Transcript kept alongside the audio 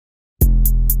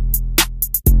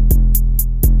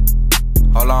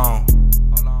on.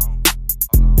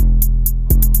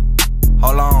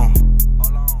 Hold on.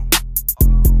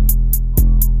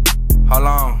 Hold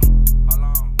on.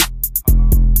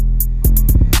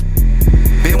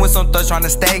 Been with some thugs tryna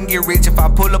stack and get rich. If I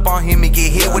pull up on him and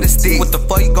get hit with a stick, what the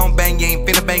fuck you gon' bang? You ain't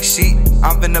finna bang shit.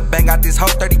 I'm finna bang out this whole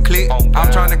 30 clip. I'm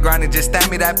tryna grind and just stab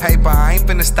me that paper. I ain't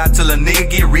finna stop till a nigga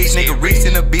get rich. Nigga rich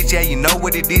in a bitch, yeah, you know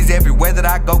what it is. Everywhere that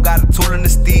I go, got a tool in the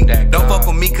stick. Don't fuck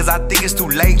with me cause I think it's too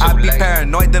late. I be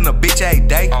paranoid than a bitch every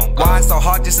day. Why it's so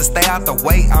hard just to stay out the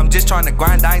way? I'm just tryna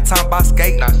grind, I ain't talking about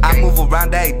skate. I move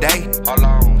around every day.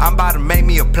 I'm about to make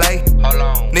me a play.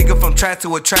 Nigga from trap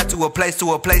to a place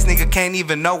to a place. Nigga can't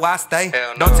even know where I stay.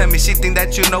 Don't tell me shit, think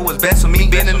that you know what's best for me.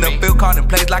 Been in the field, calling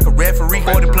plays like a referee.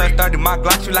 40 plus 30, my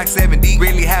Glock you like 70.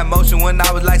 Really had motion when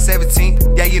I was like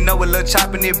 17. Yeah, you know a little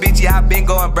chopping it, bitch. Yeah, I been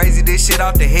going crazy, this shit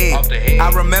off the head. I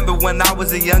remember when I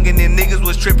was a youngin' and niggas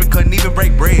was tripping, couldn't even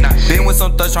break bread. Been with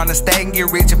some thugs tryna stack and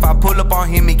get rich. If I pull up on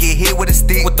him and get hit with a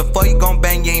stick, what the fuck you gon'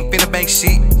 bang? You ain't finna bang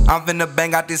shit. I'm finna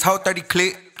bang out this whole 30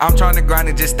 clip. I'm tryna grind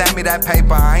and just stab me that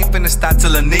paper. I ain't finna stop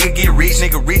till a nigga get rich.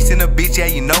 Nigga rich in a bitch, yeah,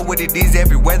 you know what it is.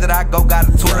 Everywhere that I go, got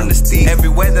a tool in the stick.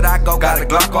 Everywhere that I go, got a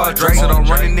Glock or a Drake. So don't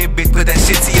run in this bitch, put that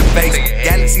shit to your face.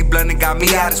 Galaxy blunt and got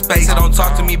me out of space. So don't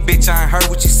talk to me, bitch, I ain't heard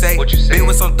what you say. Been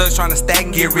with some thugs tryna stack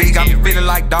and get rich. Got me feeling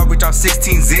like dog rich on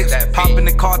 16 zips. Hop in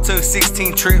the car, took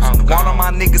 16 trips. Want all my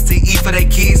niggas to eat for their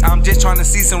kids. I'm just tryna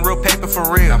see some real paper for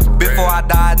real. Before I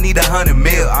die, I need 100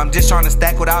 mil. I'm just tryna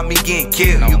stack without me getting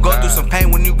killed. You go through some pain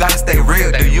when you gotta stay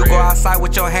real. Do you go outside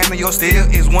with your hand on your steel?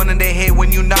 Is one in their head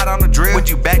when you not on the drill? Would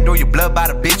you backdoor your blood by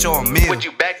the bitch or a meal? Would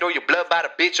you backdoor your blood by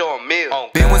the bitch or a meal?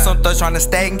 Been with some thugs tryna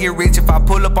stack and get rich. If I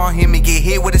pull up on him and get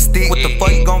hit with a stick, what the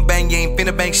fuck you gon' bang? You ain't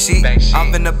finna bang shit.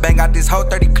 I'm finna bang out this whole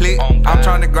 30 clip. I'm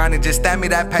tryna grind and just stab me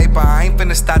that paper. I ain't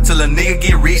finna stop till a nigga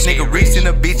get rich. Nigga rich in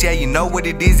a bitch, yeah, you know what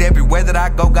it is. Everywhere that I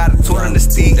go, got a tool in the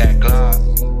stick.